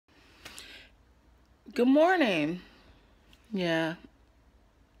Good morning. Yeah,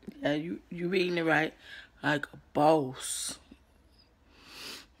 yeah, you reading it right, like a boss.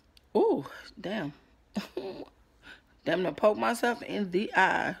 Ooh, damn, damn! To poke myself in the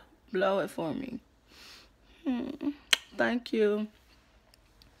eye. Blow it for me. Thank you.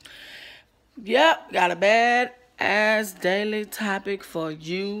 Yep, got a bad ass daily topic for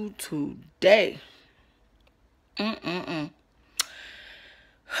you today. Mm-mm-mm.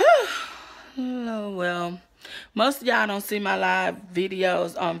 Oh, well, most of y'all don't see my live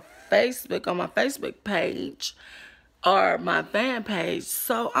videos on Facebook, on my Facebook page or my fan page.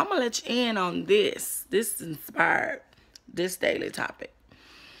 So I'm going to let you in on this. This inspired this daily topic.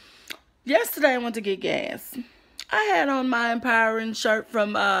 Yesterday I went to get gas. I had on my empowering shirt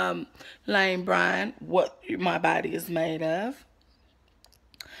from Lane Bryant, What My Body Is Made Of.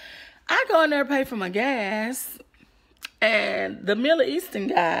 I go in there to pay for my gas, and the Middle Eastern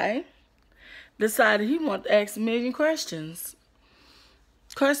guy decided he wanted to ask a million questions.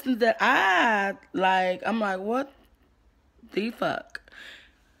 Questions that I like. I'm like, what the fuck?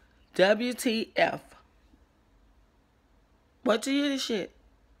 WTF. What to hear this shit?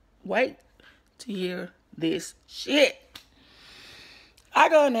 Wait to hear this shit. I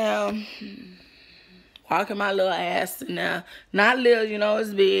go now, walking my little ass in there. Not little,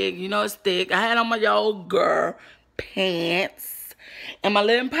 it's big, it's thick. I had on my old girl pants and my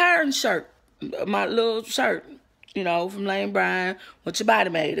little empowering shirt. My little shirt, from Lane Bryant, what your body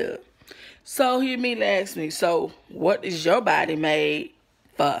made of. So he immediately asked me, so what is your body made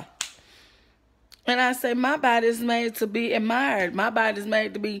for? And I say, my body is made to be admired. My body is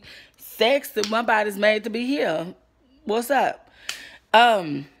made to be sexy. My body is made to be here. What's up?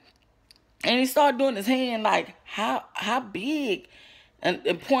 And he started doing his hand like, how big? And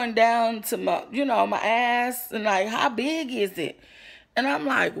pointing down to my, my ass. And like, how big is it? And I'm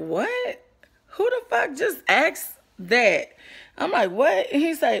like, what? Who the fuck just asked that? I'm like, what? And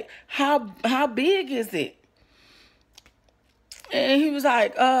he said, how big is it? And he was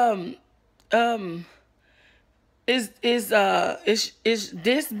like, is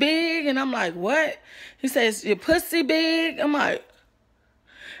this big? And I'm like, what? He says, your pussy big? I'm like,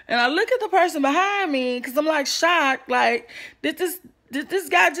 and I look at the person behind me because I'm like shocked. Like, did this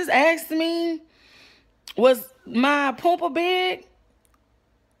guy just ask me, was my pooper big?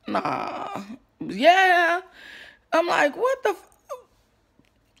 Nah. Yeah. I'm like, what the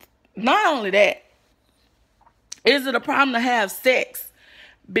not only that, is it a problem to have sex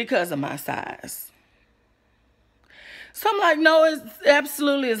because of my size? So I'm like, no, it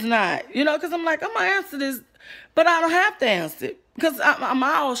absolutely is not. Because I'm like, I'm going to answer this, but I don't have to answer it. Because I'm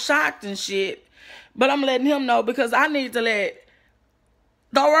all shocked and shit. But I'm letting him know because I need to let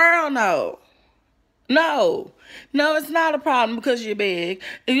the world know. No, it's not a problem because you're big.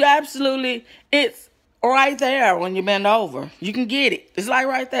 It's right there when you bend over. You can get it. It's like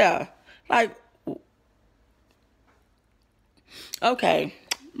right there. Like, okay,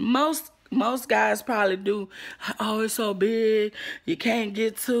 most guys probably do. Oh, it's so big, you can't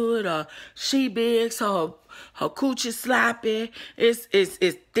get to it, or she big, so her coochie sloppy. It's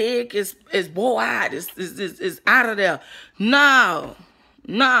thick. It's wide. It's out of there. No,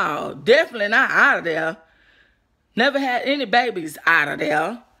 definitely not out of there. Never had any babies out of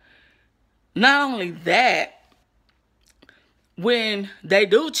there. Not only that, when they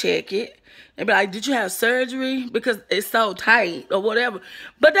do check it, they be like, did you have surgery? Because it's so tight or whatever.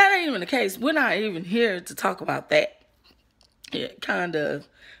 But that ain't even the case. We're not even here to talk about that. Yeah, we kind of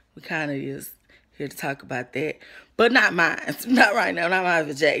is here to talk about that. But not mine. Not right now. Not mine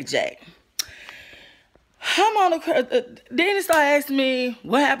for JJ. I'm on the... Then he started asking me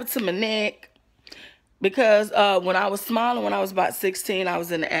what happened to my neck. Because when I was smaller, when I was about 16, I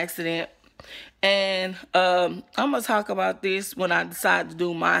was in an accident. And I'm going to talk about this when I decide to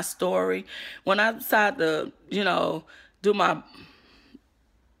do my story. When I decide to, do my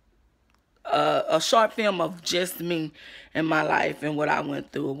a short film of just me and my life and what I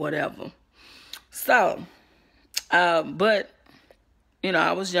went through or whatever. So, but,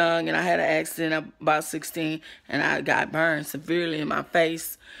 I was young and I had an accident about 16 and I got burned severely in my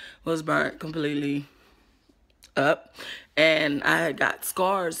face. Was burnt completely up, and I got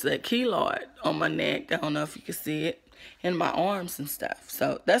scars, that keloid on my neck. I don't know if you can see it, in my arms and stuff.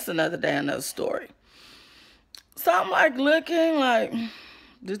 So that's another day, another story. So I'm like looking like,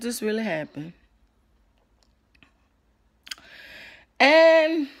 did this really happen?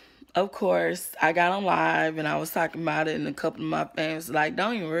 And of course, I got on live and I was talking about it, and a couple of my fans were like,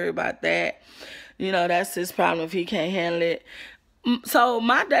 don't even worry about that. That's his problem if he can't handle it. So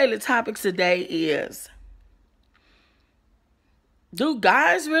my daily topics today is, Do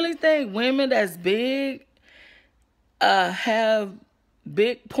guys really think women that's big have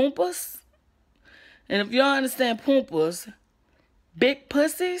big pumpas? And if you don't understand pumpas, big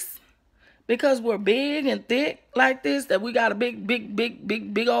pussies, because we're big and thick like this, that we got a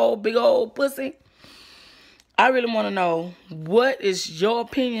big old pussy. I really want to know, what is your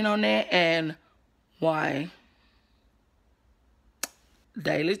opinion on that and why?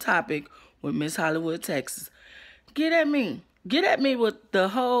 Daily topic with Miss Hollywood, Texas. Get at me. Get at me with the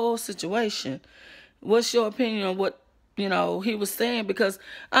whole situation. What's your opinion on what, he was saying? Because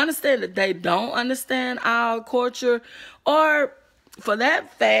I understand that they don't understand our culture, or for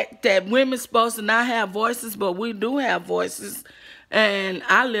that fact that women's supposed to not have voices, but we do have voices. And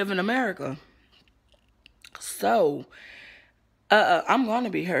I live in America. So, I'm going to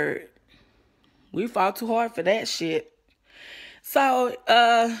be heard. We fought too hard for that shit. So,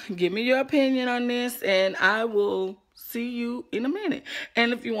 give me your opinion on this, and I will see you in a minute.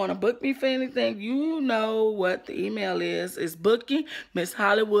 And if you want to book me for anything, you know what the email is. It's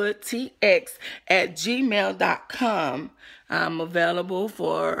bookingmisshollywoodtx@gmail.com. I'm available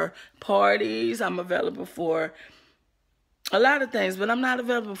for parties. I'm available for a lot of things, but I'm not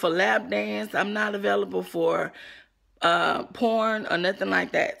available for lap dance. I'm not available for porn or nothing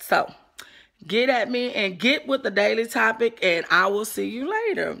like that. So, get at me and get with the daily topic, and I will see you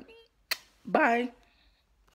later. Bye.